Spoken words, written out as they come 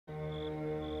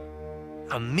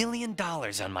$1 million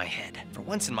on my head. For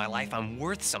once in my life, I'm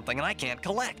worth something and I can't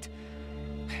collect.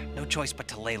 No choice but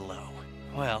to lay low.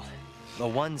 Well, the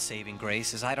one saving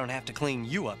grace is I don't have to clean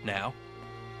you up now.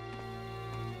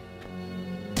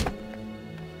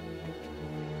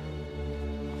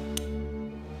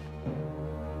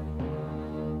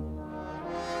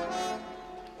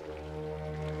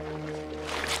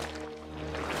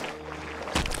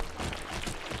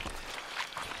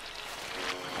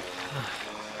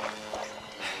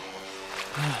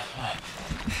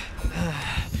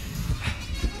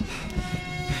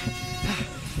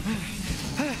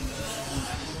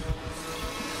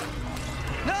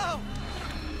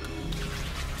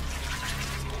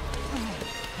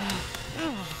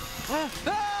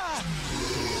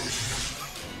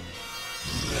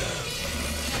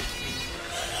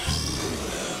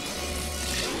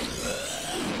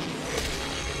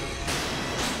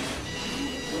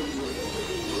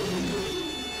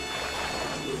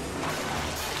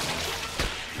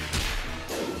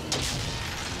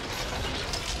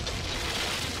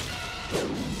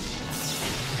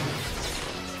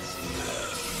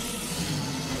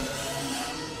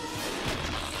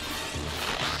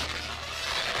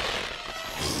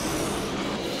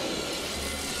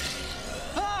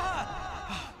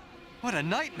 What a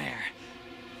nightmare.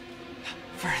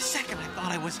 For a second, I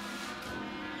thought I was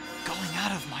going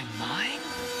out of my mind.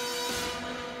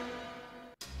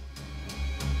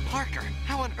 Parker,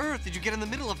 how on earth did you get in the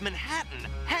middle of Manhattan,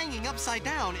 hanging upside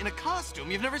down in a costume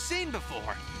you've never seen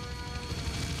before?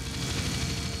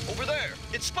 Over there,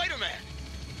 it's Spider-Man.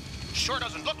 Sure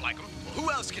doesn't look like him. Well,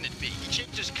 who else can it be? He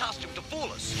changed his costume to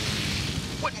fool us.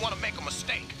 Wouldn't want to make a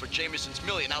mistake. For Jameson's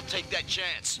million, I'll take that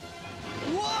chance.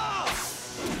 Whoa!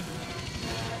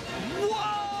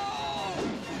 Whoa!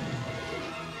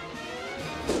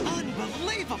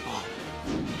 Unbelievable!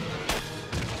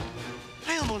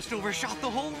 I almost overshot the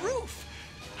whole roof.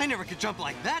 I never could jump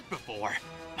like that before.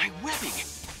 My webbing,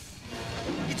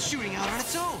 it's shooting out on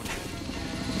its own.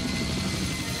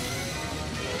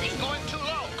 He's going too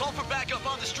low. Call for backup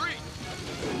on the street.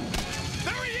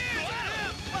 There he is!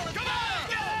 Come on!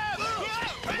 Get him!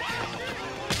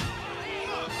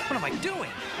 What am I doing?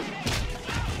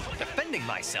 Defending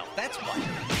myself, that's what.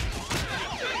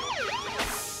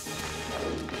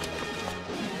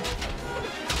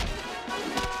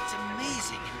 It's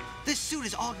amazing. This suit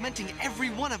is augmenting every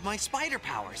one of my spider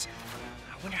powers.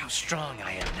 I wonder how strong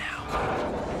I am now.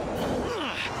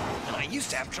 And I used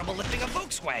to have trouble lifting a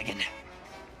Volkswagen.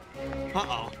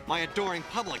 Uh-oh, my adoring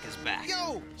public is back.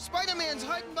 Yo, Spider-Man's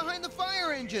hiding behind the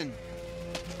fire engine.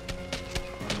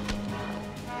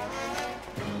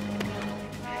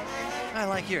 I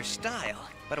like your style,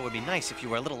 but it would be nice if you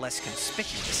were a little less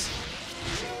conspicuous.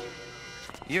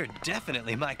 You're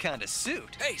definitely my kind of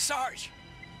suit. Hey, Sarge!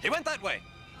 He went that way.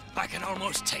 I can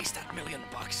almost taste that $1 million.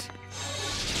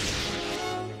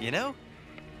 You know,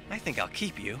 I think I'll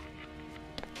keep you.